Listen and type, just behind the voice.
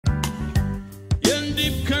in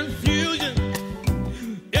deep confusion,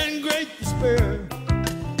 in great despair.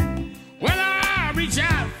 When I reach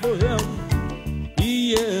out for him,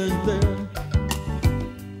 he is there.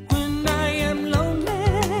 When I am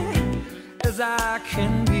lonely as I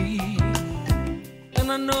can be,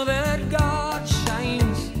 and I know that God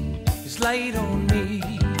shines his light on me.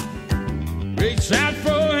 Reach out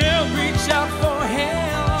for him, reach out for him.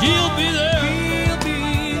 He'll be there, he'll be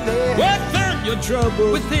there. Within your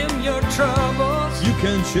troubles, within your troubles, you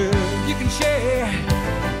can share. You can share.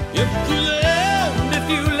 If you live, if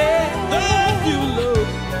you live, the life you love,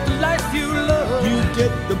 the life you love, you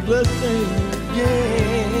get the blessing,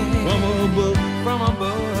 yeah, from above, from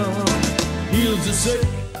above. Heals the sick,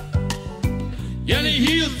 and he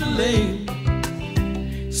heals the lame.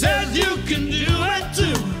 Says you can do it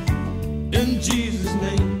too, in Jesus'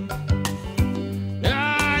 name.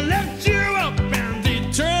 I lift you up and he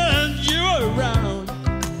turns you around,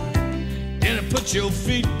 and he puts your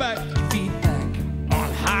feet back on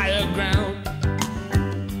higher ground.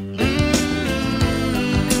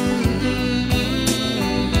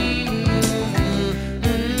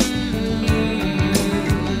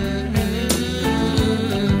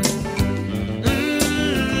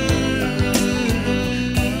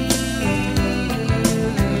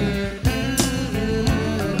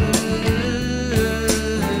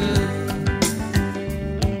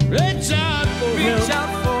 Reach out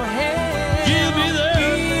for him. He'll be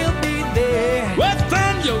there.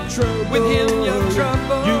 Within your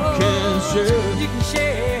trouble, you can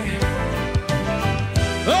share.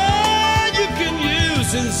 Oh, you can use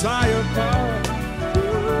his higher power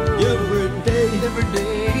every day,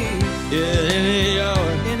 in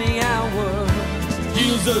any hour.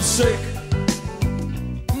 Heals the sick,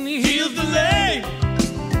 heals the lame,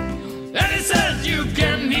 and he says you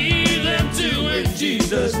can heal them too, in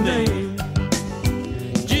Jesus' name.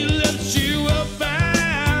 He lifts you up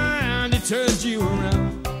and he turns you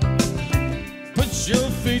around, puts your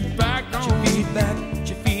feet back on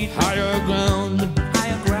higher ground.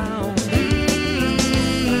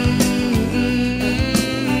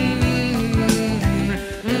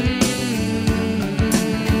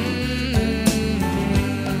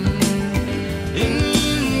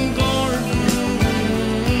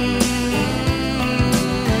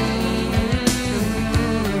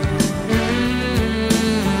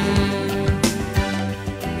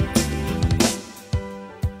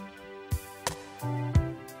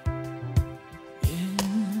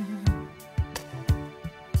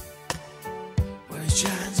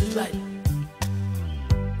 Shines his light.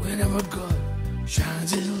 Whenever God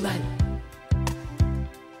shines his light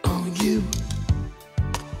on you,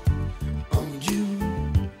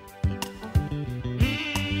 He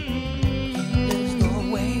is the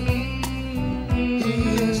way, He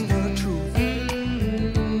is the truth, He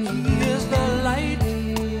is the light.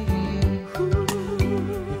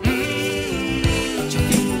 Get your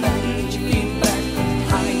feet back,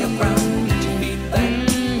 higher ground. Get your feet back.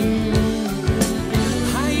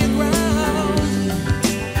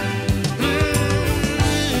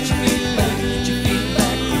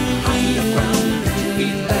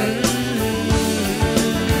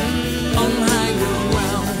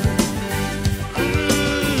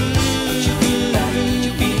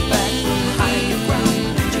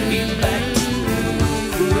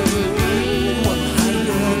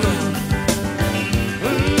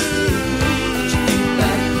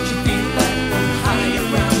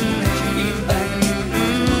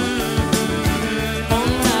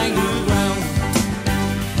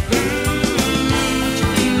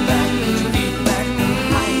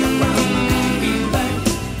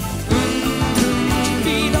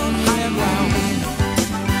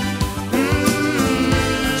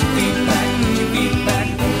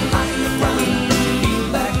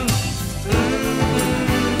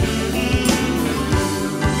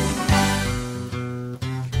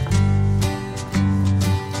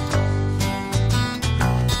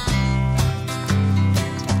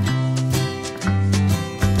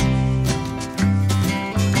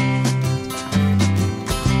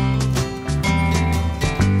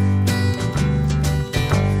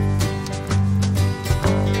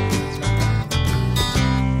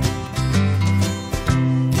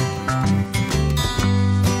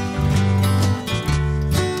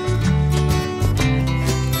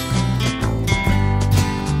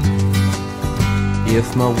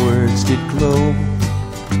 If my words did glow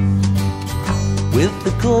with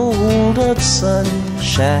the gold of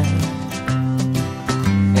sunshine,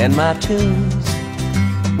 and my tunes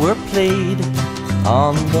were played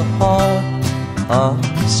on the harp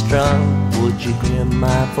unstrung, would you hear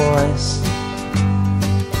my voice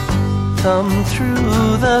come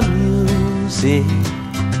through the music empty,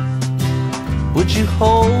 would you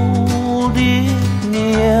hold it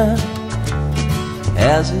near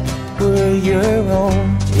as it were your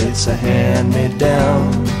own? It's a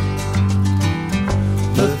hand-me-down.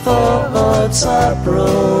 The thoughts are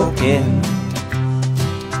broken,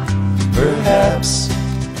 perhaps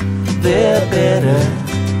they're better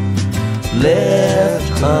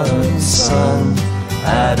left unsung.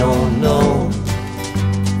 I don't know,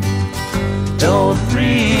 don't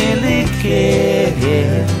really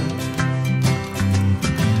care.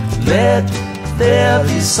 Let there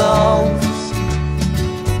be songs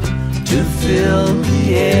to fill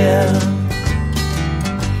the air.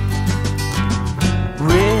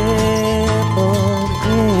 Ripple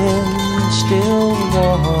in still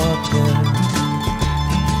water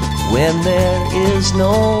when there is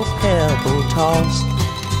no pebble tossed,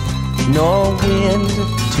 nor wind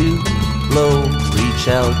to blow. Reach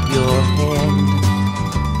out your hand.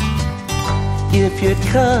 If your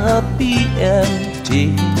cup be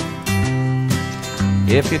empty,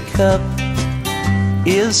 if your cup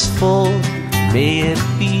is full, may it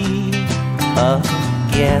be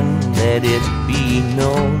again, let it be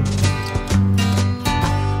known.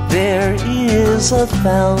 There is a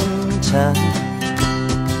fountain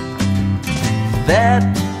that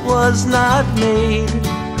was not made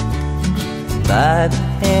by the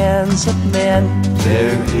hands of men.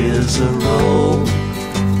 There is a road,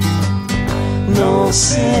 no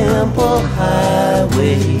simple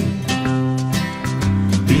highway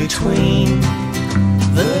between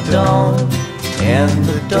the dawn and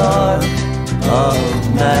the dark of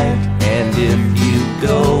night. And if you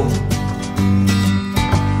go,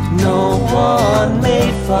 no one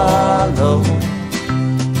may follow.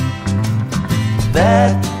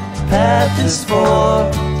 That path is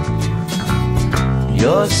for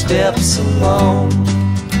your steps alone.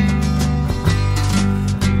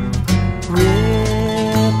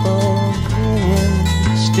 Ripple in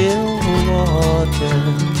still water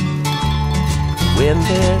when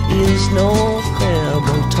there is no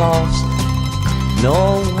pebble tossed, no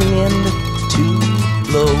wind to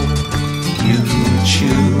blow. You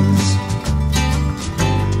choose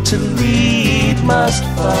to lead, must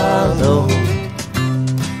follow.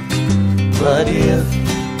 But if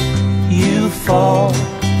you fall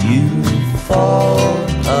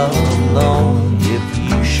alone. If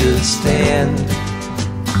you should stand,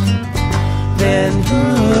 then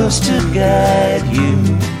who's to guide you?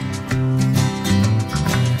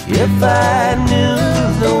 If I knew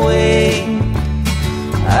the way,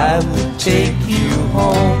 I would take you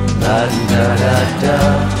home. La da da da,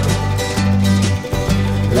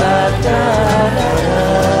 la da da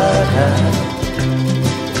da,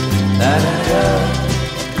 la da da.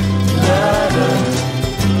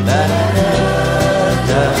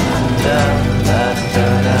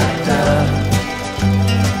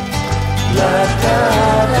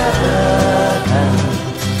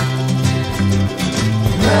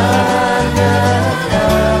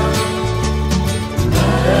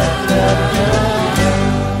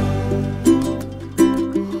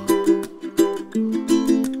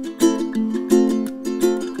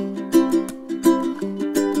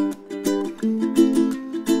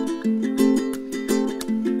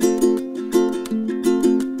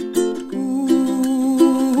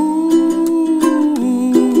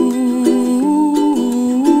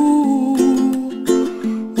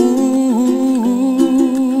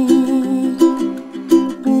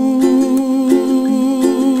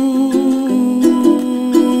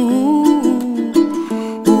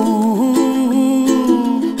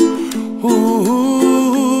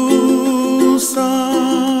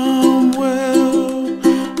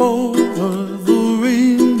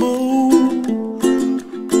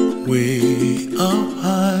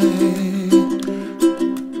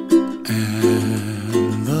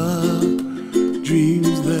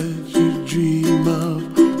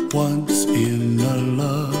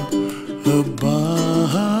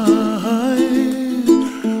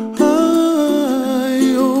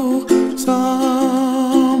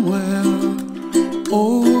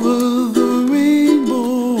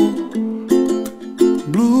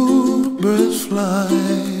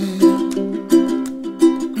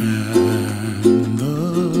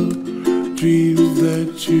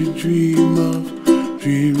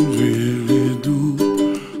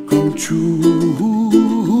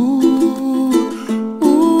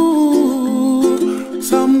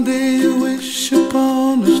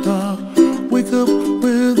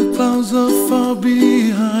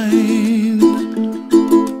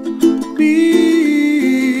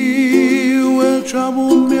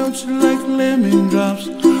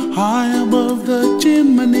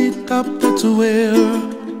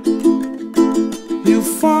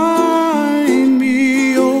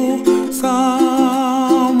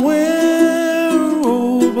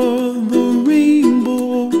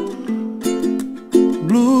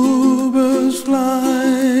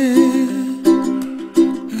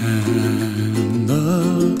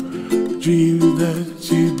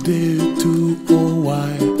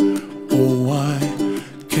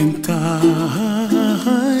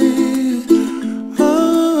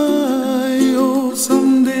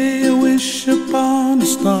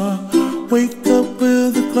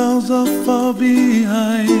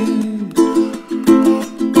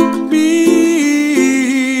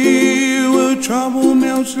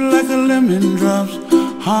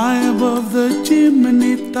 the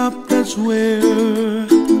chimney top, that's where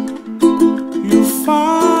you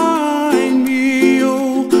find me.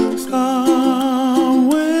 Oh, somewhere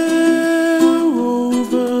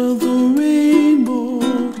over the rainbow,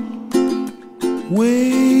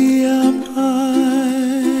 way up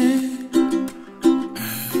high,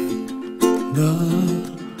 and the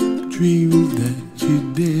dreams that